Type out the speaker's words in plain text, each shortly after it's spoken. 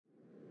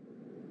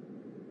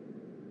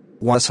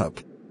What's up?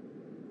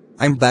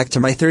 I'm back to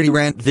my 30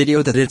 rant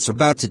video that it's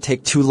about to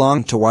take too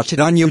long to watch it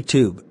on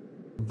YouTube.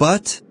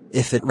 But,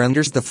 if it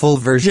renders the full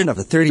version of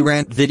a 30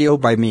 rant video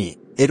by me,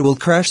 it will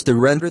crash the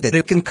render that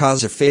it can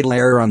cause a fatal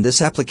error on this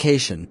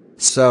application.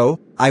 So,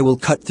 I will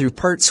cut through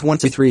parts 1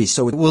 to 3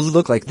 so it will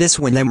look like this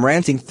when I'm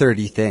ranting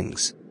 30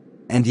 things.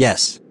 And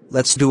yes,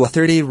 let's do a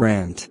 30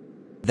 rant.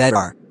 That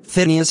are,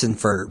 Phineas and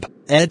Ferb,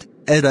 Ed,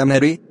 and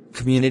Eddie,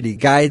 Community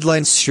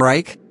Guidelines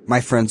Strike,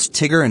 My Friends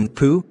Tigger and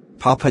Pooh,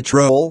 Paw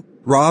Patrol,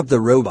 Rob the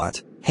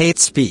Robot, Hate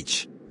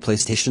Speech,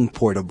 PlayStation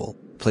Portable,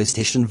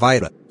 PlayStation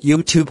Vita,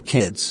 YouTube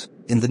Kids,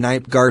 In the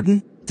Night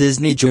Garden,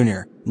 Disney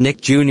Jr., Nick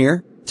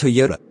Jr.,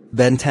 Toyota,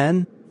 Ben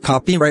 10,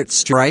 Copyright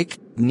Strike,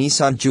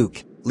 Nissan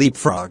Juke,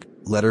 Leapfrog,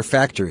 Letter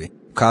Factory,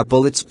 Cop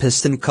Bullets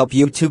Piston Cup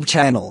YouTube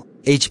channel,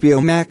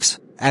 HBO Max,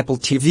 Apple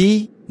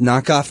TV,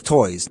 Knockoff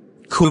Toys,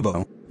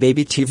 Kubo,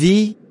 Baby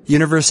TV,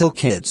 Universal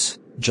Kids,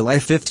 July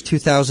 5,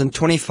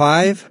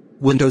 2025,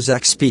 Windows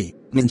XP,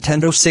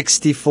 Nintendo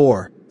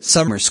 64,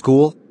 Summer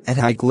School, and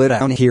High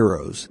Glitdown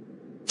Heroes.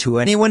 To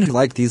anyone who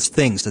liked these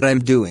things that I'm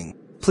doing,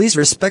 please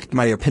respect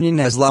my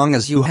opinion as long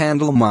as you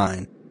handle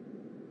mine.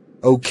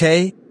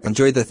 Okay,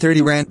 enjoy the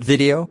 30 rant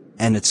video,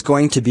 and it's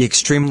going to be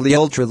extremely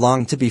ultra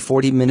long to be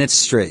 40 minutes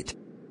straight.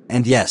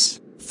 And yes,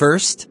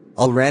 first,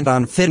 I'll rant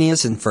on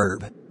Phineas and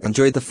Ferb.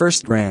 Enjoy the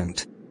first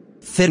rant.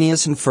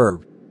 Phineas and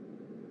Ferb.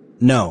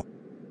 No.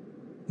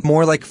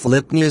 More like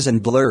Philipneas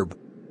and Blurb.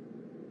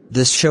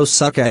 This show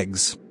suck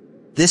eggs.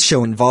 This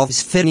show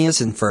involves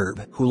Phineas and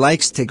Ferb, who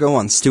likes to go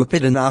on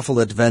stupid and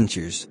awful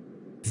adventures.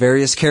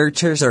 Various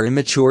characters are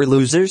immature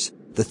losers,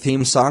 the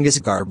theme song is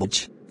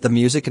garbage, the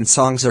music and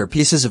songs are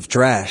pieces of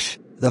trash,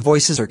 the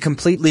voices are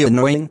completely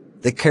annoying,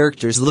 the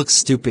characters look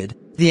stupid,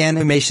 the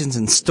animations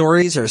and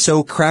stories are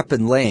so crap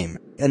and lame,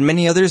 and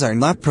many others are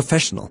not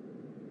professional.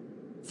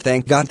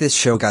 Thank God this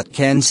show got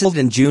cancelled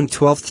in June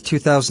 12,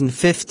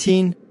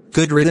 2015,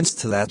 good riddance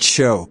to that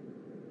show.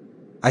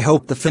 I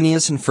hope the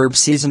Phineas and Ferb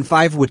Season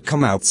 5 would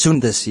come out soon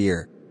this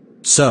year.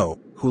 So,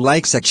 who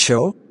likes that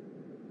show?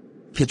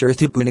 Peter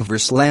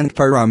Universe Land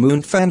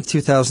Paramoon Fan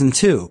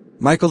 2002,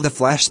 Michael the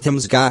Flash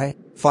Tim's Guy,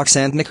 Fox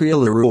and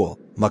Nikhil Larule,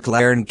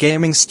 McLaren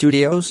Gaming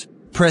Studios,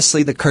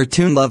 Presley the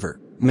Cartoon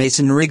Lover,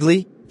 Mason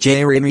Wrigley,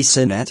 Jeremy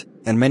Sinnett,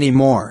 and many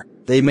more.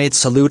 They made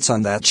salutes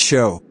on that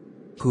show.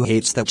 Who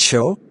hates that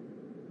show?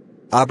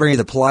 Aubrey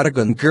the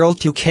Plotagon Girl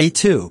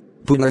 2K2,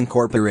 Boone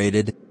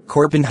Incorporated,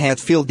 Corbin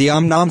Hatfield the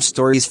Nom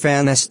Stories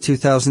Fan S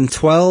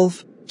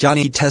 2012,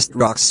 Johnny Test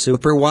Rocks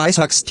Super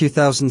Ysux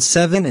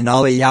 2007 and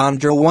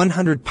Alejandro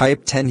 100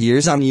 Pipe 10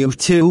 years on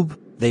YouTube.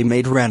 They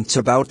made rants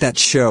about that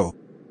show.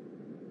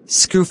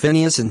 Screw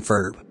Phineas and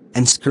Ferb,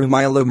 and screw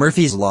Milo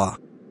Murphy's Law.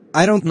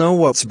 I don't know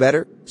what's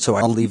better, so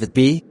I'll leave it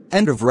be.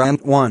 End of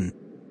rant 1.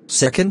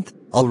 Second,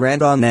 I'll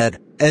rant on Ed,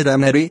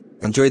 and Eddie.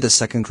 Enjoy the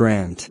second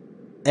rant.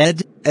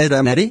 Ed,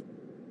 and Eddie?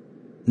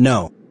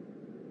 No.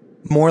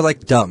 More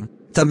like Dumb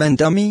and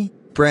Dummy,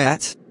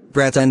 Brat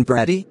and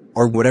Bratty,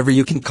 or whatever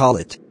you can call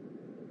it.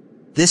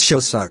 This show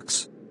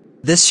sucks.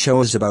 This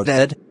show is about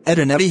Ed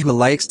and Eddie who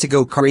likes to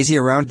go crazy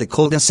around the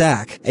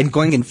cul-de-sac and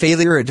going in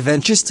failure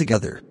adventures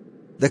together.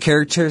 The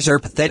characters are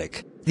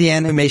pathetic, the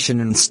animation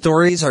and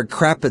stories are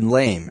crap and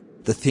lame,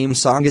 the theme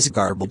song is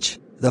garbage,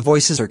 the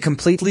voices are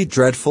completely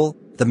dreadful,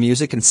 the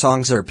music and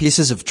songs are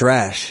pieces of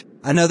trash,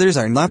 and others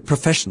are not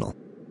professional.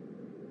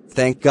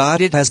 Thank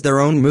God it has their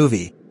own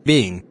movie,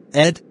 being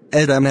Ed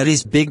and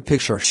Eddie's Big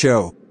Picture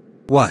Show.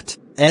 What?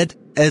 Ed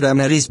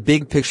and Eddie's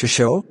Big Picture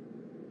Show?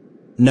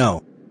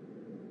 No.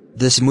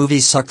 This movie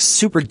sucks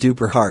super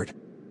duper hard.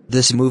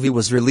 This movie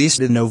was released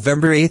in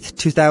November 8,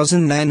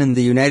 2009 in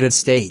the United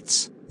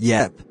States.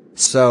 Yep.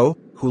 So,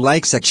 who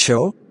likes that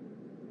show?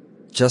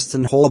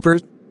 Justin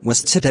Holbert,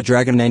 Westside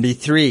Dragon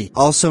 93,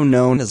 also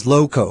known as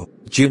Loco,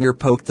 Junior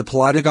Poke the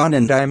Plotagon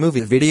and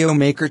iMovie Video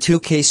Maker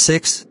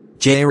 2K6,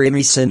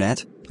 Jeremy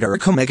Sinnett,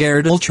 Garrico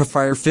Megard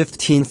Ultrafire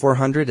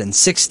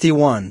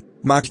 15461,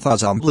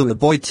 Makthazam Blue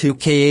Boy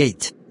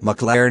 2K8,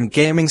 McLaren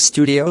Gaming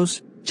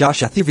Studios,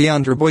 Josh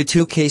Athiviandra Boy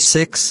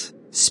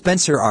 2K6,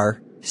 Spencer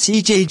R,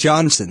 CJ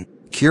Johnson,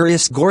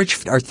 Curious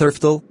Gorge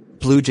Arthurftel,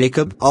 Blue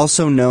Jacob,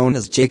 also known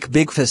as Jake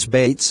Bigfist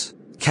Bates,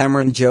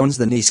 Cameron Jones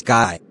the Nice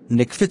Guy,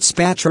 Nick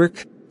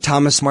Fitzpatrick,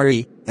 Thomas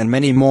Murray, and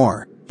many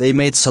more. They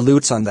made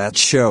salutes on that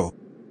show.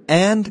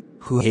 And,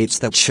 who hates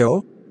that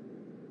show?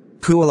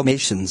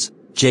 Coolimations,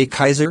 Jay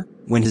Kaiser,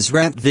 when his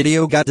rant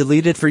video got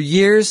deleted for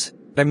years,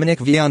 Dominic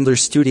Viander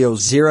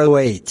Studios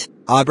 08,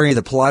 Aubrey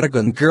the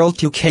Plotagon Girl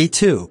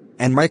 2K2,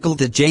 and Michael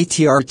the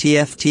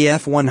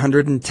JTRTFTF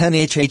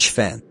 110HH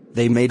fan.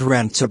 They made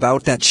rants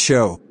about that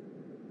show.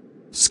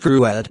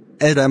 Screw Ed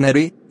and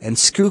Eddie, and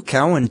screw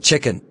Cow and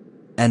Chicken.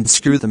 And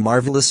screw the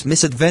marvelous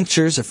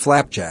misadventures of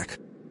Flapjack.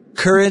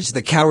 Courage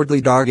the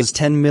Cowardly Dog is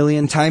 10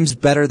 million times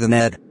better than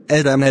Ed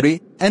and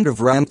Eddie. End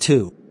of rant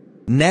 2.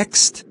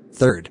 Next,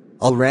 third,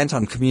 I'll rant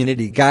on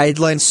Community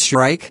Guidelines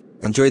Strike.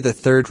 Enjoy the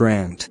third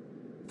rant.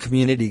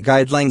 Community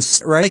Guidelines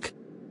Strike?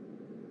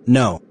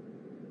 No.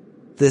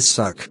 This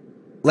suck.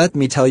 Let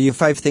me tell you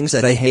 5 things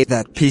that I hate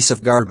that piece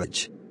of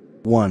garbage.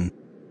 1.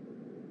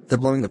 The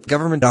blowing up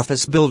government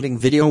office building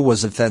video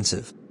was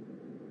offensive.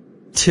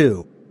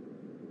 2.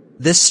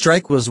 This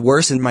strike was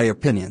worse in my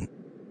opinion.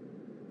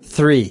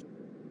 3.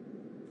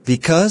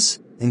 Because,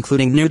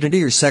 including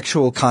nudity or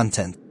sexual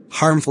content,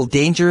 harmful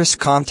dangerous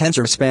content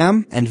or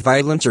spam, and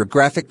violent or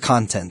graphic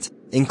content,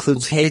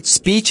 includes hate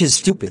speech is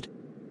stupid.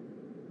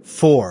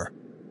 4.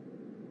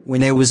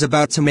 When I was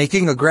about to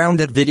making a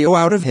grounded video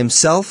out of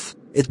himself,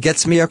 it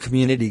gets me a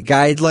community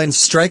guidelines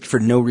strike for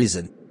no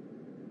reason.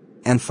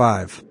 And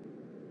 5.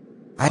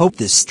 I hope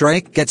this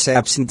strike gets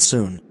absent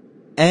soon.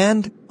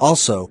 And,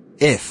 also,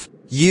 if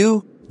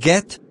you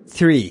get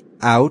 3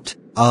 out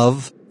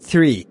of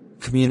 3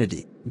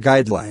 community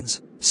guidelines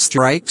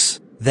strikes,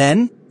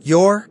 then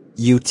your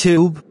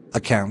YouTube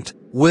account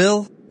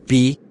will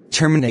be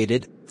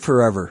terminated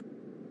forever.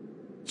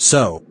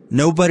 So,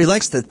 nobody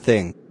likes that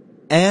thing.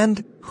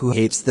 And, who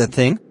hates that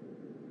thing?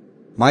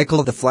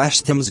 Michael the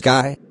Flash Tim's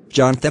Guy,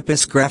 John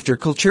Thepis Grafter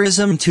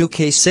Culturism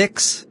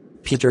 2K6,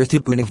 Peter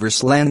Thup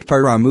Universe Land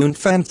Paramoon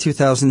Fan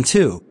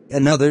 2002,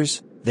 and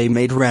others, they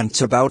made rants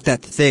about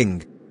that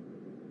thing.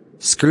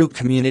 Screw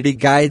community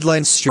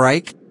guidelines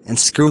strike, and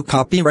screw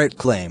copyright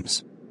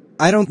claims.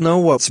 I don't know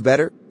what's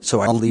better,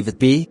 so I'll leave it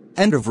be.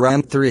 End of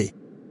rant 3.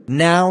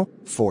 Now,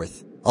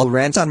 4th, I'll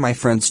rant on my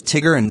friends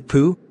Tigger and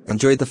Pooh.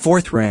 Enjoy the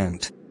 4th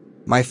rant.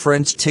 My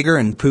friends Tigger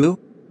and Pooh?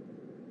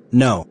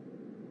 No.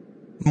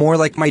 More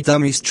like my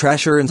dummies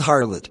Trasher and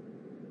Harlot.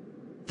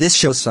 This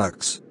show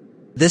sucks.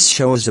 This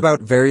show is about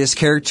various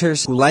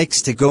characters who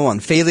likes to go on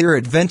failure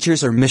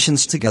adventures or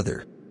missions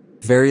together.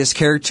 Various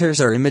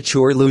characters are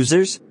immature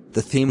losers,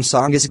 the theme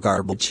song is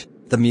garbage,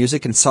 the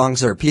music and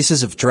songs are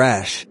pieces of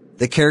trash,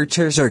 the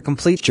characters are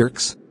complete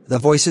jerks, the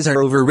voices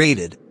are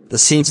overrated, the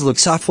scenes look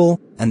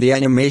awful, and the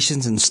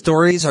animations and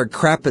stories are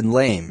crap and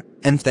lame,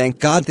 and thank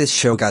God this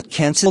show got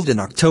cancelled in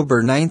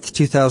October 9th,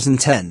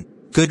 2010.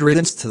 Good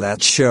riddance to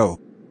that show.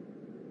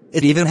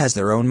 It even has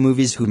their own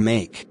movies who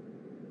make.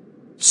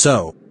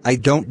 So, I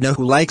don't know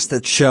who likes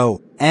that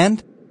show,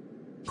 and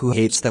who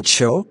hates that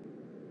show?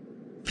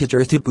 Peter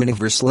Thup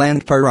Universe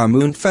Land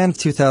Paramoon Fan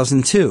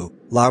 2002,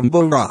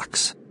 Lambo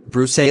Rocks,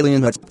 Bruce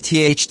Alien at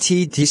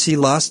THTDC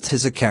lost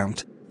his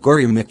account,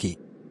 Gory Mickey.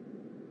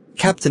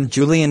 Captain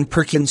Julian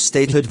Perkins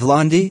Statehood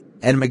Vlondi,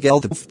 and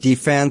Miguel the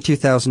Fan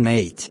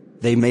 2008,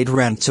 they made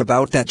rants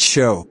about that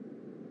show.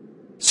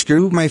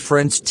 Screw my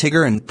friends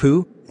Tigger and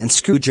Pooh, and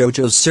screw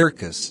JoJo's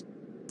Circus.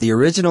 The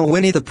original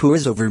Winnie the Pooh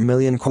is over a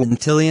million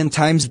quintillion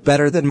times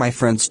better than my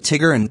friends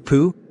Tigger and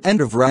Pooh.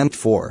 End of rant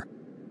 4.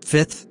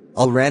 5th,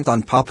 I'll rant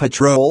on Paw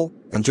Patrol.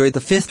 Enjoy the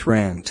 5th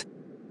rant.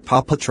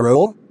 Paw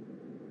Patrol?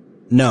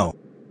 No.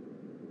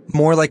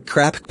 More like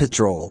Crap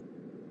Patrol.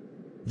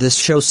 This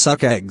show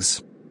suck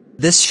eggs.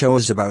 This show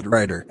is about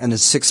Ryder and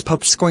his 6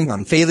 pups going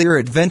on failure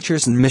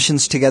adventures and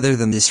missions together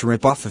than this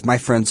ripoff of my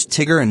friends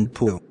Tigger and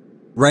Pooh.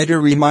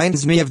 Ryder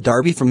reminds me of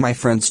Darby from my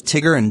friends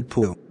Tigger and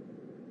Pooh.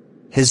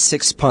 His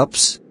 6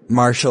 pups,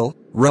 Marshall,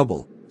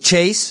 Rubble,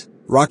 Chase,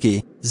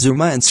 Rocky,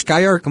 Zuma and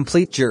Sky are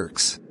complete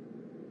jerks.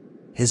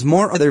 His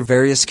more other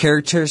various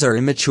characters are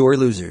immature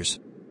losers.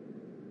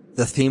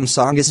 The theme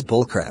song is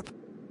bullcrap.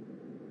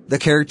 The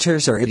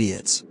characters are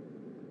idiots.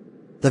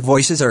 The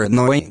voices are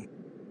annoying.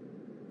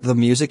 The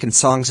music and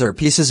songs are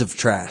pieces of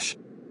trash.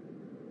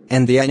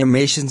 And the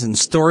animations and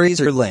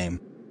stories are lame.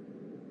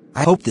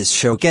 I hope this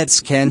show gets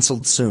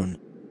cancelled soon.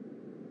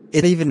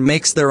 It even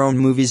makes their own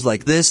movies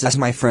like this as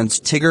my friends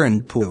Tigger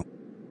and Pooh.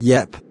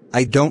 Yep,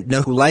 I don't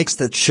know who likes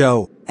that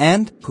show,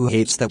 and who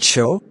hates that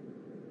show?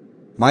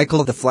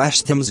 Michael the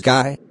Flash Tim's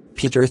Guy,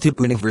 Peter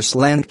Thup Universe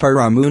Land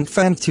Paramoon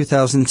Fan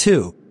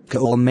 2002,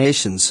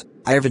 Coalmations,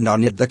 Ivan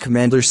Onid the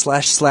Commander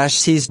 /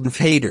 Season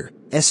Fader,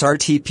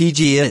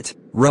 SRTPG It,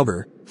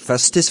 Rubber,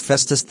 Festus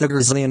the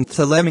Grizzly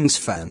the Lemmings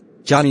Fan,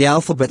 Johnny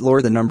Alphabet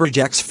Lore the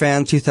Numberjacks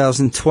Fan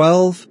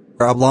 2012,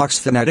 Roblox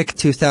Fanatic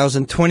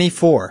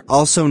 2024,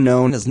 also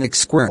known as Nick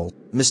Squirrel,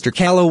 Mr.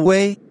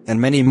 Calloway, and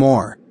many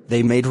more.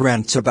 They made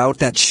rants about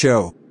that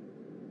show.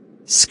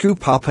 Screw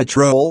Paw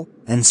Patrol,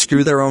 and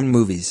screw their own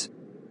movies.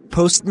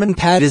 Postman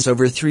Pat is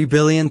over 3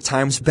 billion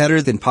times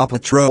better than Paw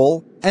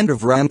Patrol. End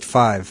of rant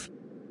 5.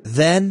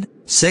 Then,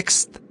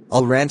 6th,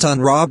 I'll rant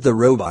on Rob the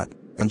Robot.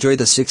 Enjoy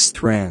the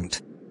 6th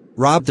rant.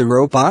 Rob the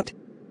Robot?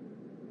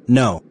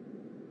 No.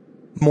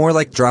 More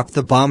like Drop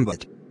the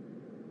Bombot.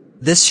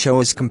 This show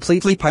is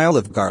completely pile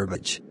of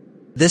garbage.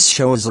 This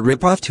show is a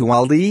ripoff to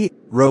Wall-E,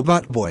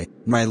 Robot Boy,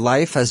 My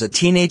Life as a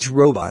Teenage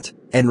Robot,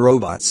 and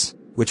Robots,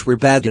 which were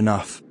bad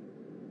enough.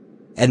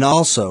 And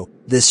also,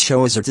 this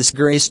show is a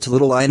disgrace to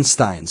Little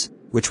Einsteins,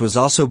 which was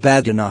also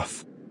bad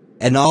enough.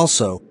 And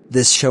also,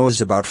 this show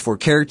is about 4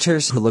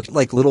 characters who looked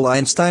like Little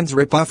Einsteins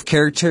ripoff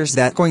characters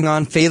that going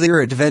on failure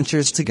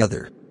adventures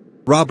together.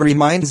 Rob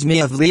reminds me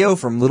of Leo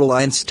from Little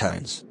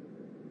Einsteins.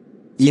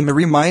 Emma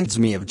reminds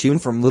me of June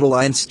from Little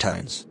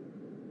Einsteins.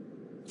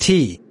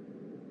 K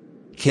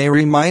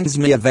reminds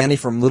me of Annie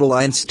from Little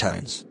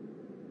Einsteins.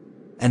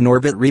 And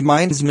Orbit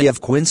reminds me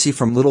of Quincy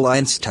from Little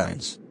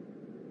Einsteins.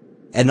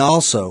 And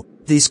also,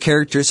 these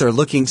characters are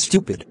looking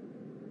stupid.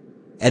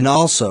 And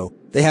also,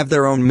 they have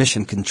their own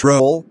mission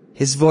control,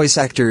 His voice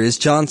actor is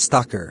John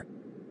Stalker.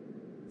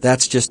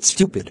 That's just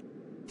stupid.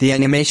 The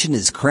animation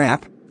is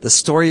crap, the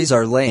stories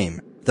are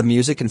lame, the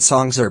music and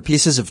songs are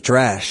pieces of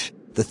trash,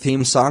 the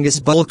theme song is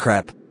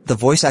bullcrap, the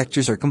voice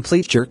actors are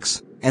complete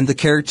jerks, and the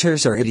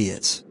characters are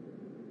idiots.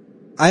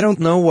 I don't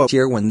know what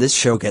year when this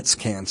show gets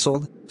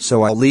cancelled,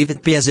 so I'll leave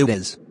it be as it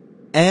is.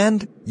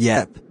 And,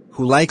 yep,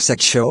 who likes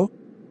that show?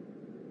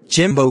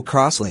 Jimbo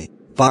Crossley,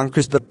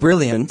 bonkers but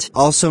brilliant,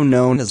 also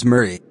known as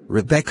Murray,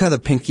 Rebecca the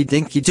Pinky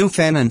Dinky Doo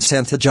fan and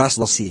Santa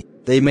Joslosy,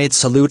 they made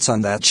salutes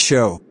on that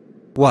show.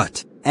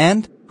 What?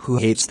 And, who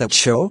hates that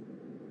show?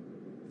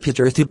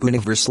 Peter Thup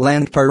Universe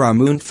Land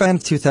Paramoon fan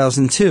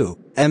 2002,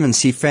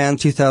 MNC fan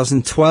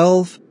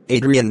 2012,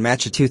 Adrian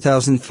Matcha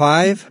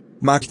 2005,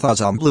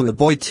 Makthazam Blue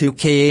Boy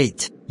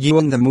 2K8,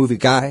 Ewan the Movie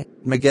Guy,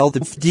 Miguel the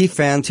FD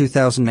fan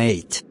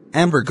 2008,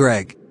 Amber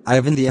Gregg,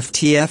 Ivan the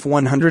FTF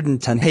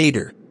 110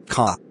 hater,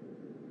 Ka.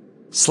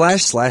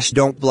 /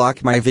 don't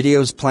block my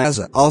videos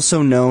Plaza,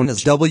 also known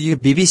as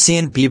WBBC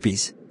and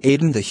BBs,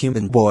 Aiden the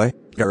Human Boy,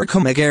 Jericho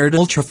Megared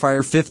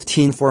Ultrafire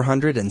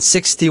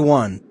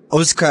 15461,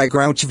 Oskai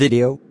Grouch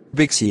Video,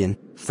 Bixian,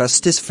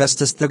 Festus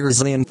the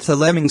Grizzly the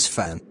Lemmings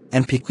fan,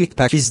 and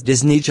Piquikpakis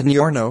Disney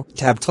Juniorno,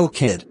 Tabtol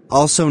Kid,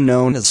 also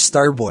known as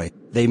Starboy,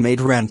 they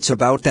made rants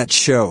about that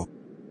show.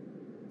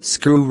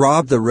 Screw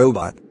Rob the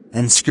Robot,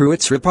 and screw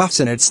its ripoffs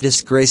and its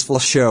disgraceful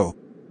show.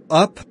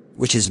 Up,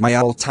 which is my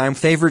all-time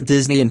favorite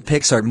Disney and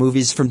Pixar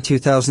movies from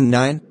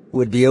 2009,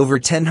 would be over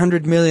 10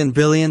 million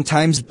billion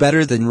times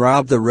better than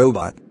Rob the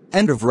Robot.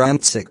 End of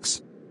rant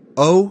 6.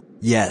 Oh,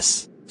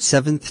 yes.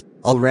 7th,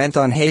 I'll rant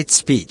on hate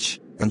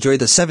speech. Enjoy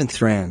the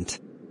 7th rant.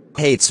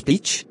 Hate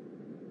speech?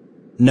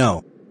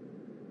 No.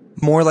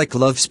 More like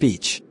love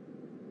speech.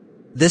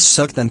 This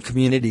sucked on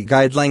community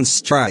guidelines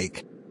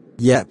strike.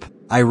 Yep,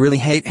 I really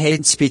hate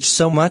hate speech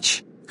so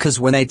much, cause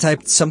when I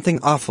typed something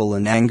awful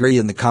and angry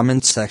in the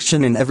comments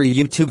section in every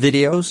YouTube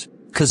videos,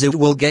 cause it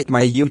will get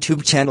my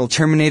YouTube channel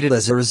terminated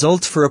as a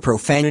result for a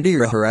profanity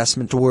or a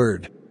harassment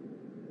word.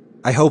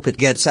 I hope it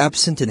gets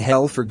absent in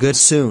hell for good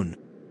soon.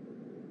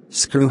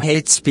 Screw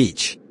hate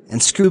speech, and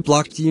screw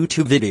blocked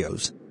YouTube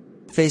videos.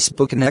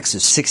 Facebook and X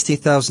is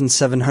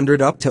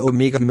 60,700 up to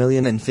Omega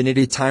million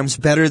infinity times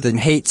better than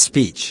hate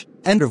speech.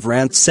 End of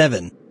rant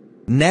 7.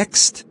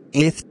 Next,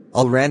 8th,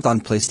 I'll rant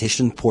on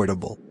PlayStation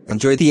Portable.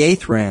 Enjoy the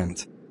 8th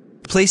rant.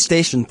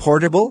 PlayStation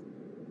Portable?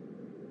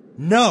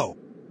 No!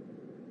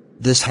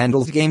 This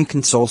handheld game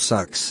console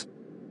sucks.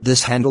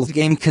 This handheld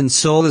game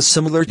console is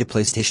similar to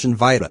PlayStation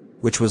Vita,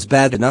 which was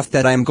bad enough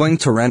that I'm going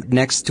to rant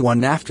next to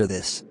one after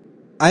this.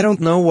 I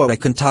don't know what I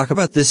can talk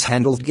about this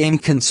handheld game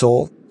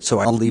console, so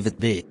I'll leave it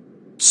be.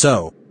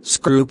 So,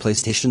 screw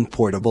PlayStation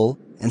Portable,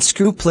 and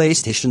screw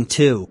PlayStation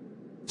 2.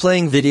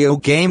 Playing video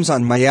games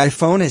on my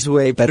iPhone is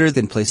way better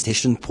than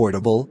PlayStation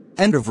Portable.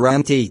 End of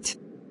rant 8.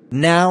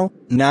 Now,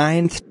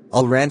 9th,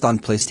 I'll rant on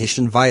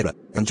PlayStation Vita.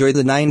 Enjoy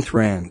the 9th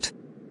rant.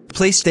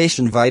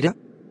 PlayStation Vita?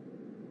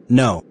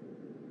 No.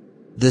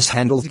 This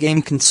handheld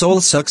game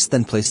console sucks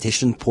than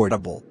PlayStation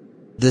Portable.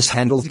 This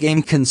handheld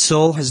game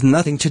console has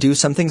nothing to do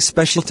something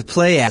special to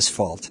play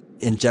Asphalt,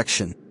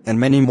 Injection, and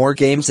many more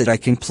games that I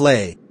can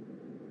play.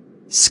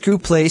 Screw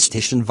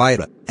PlayStation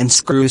Vita, and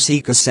screw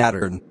Sega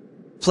Saturn.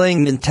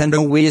 Playing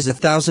Nintendo Wii is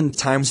 1,000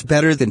 times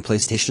better than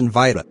PlayStation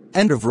Vita.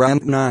 End of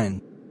rant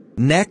 9.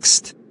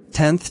 Next,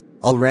 10th,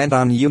 I'll rant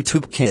on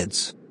YouTube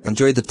Kids.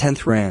 Enjoy the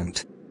 10th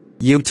rant.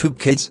 YouTube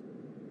Kids?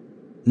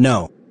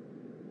 No.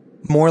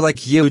 More like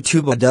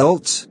YouTube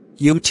Adults,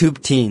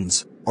 YouTube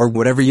Teens, or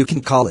whatever you can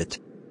call it.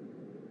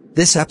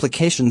 This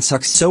application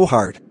sucks so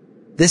hard.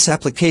 This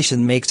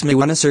application makes me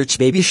wanna search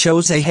baby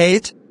shows I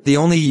hate. The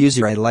only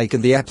user I like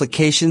in the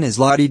application is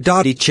Lottie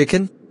Dottie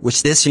Chicken,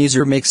 which this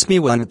user makes me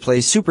wanna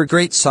play super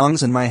great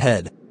songs in my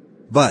head.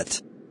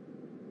 But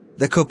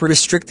the copy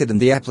restricted in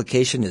the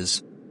application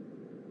is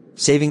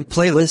saving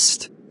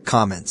playlist,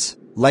 comments,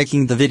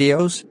 liking the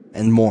videos,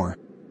 and more.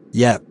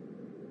 Yep.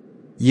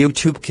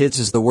 YouTube Kids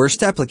is the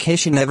worst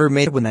application ever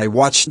made when I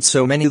watched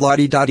so many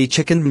Lottie Dottie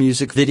Chicken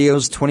music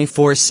videos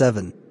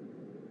 24/7.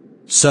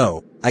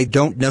 So, I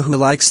don't know who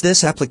likes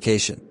this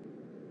application.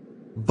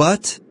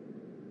 But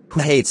who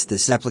hates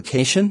this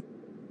application?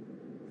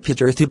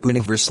 Peter Thup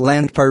Universe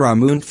Land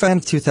Paramoon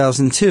fan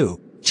 2002,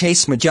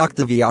 Chase Majok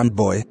the Beyond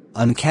Boy,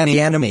 Uncanny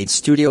Animate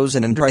Studios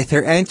and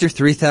Andrither Enter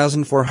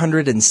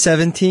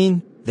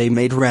 3417, they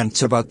made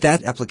rants about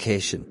that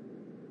application.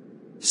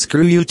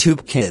 Screw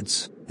YouTube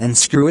Kids, and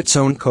screw its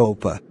own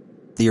COPA.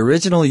 The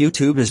original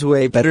YouTube is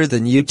way better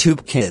than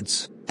YouTube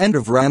Kids. End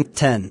of rant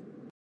 10.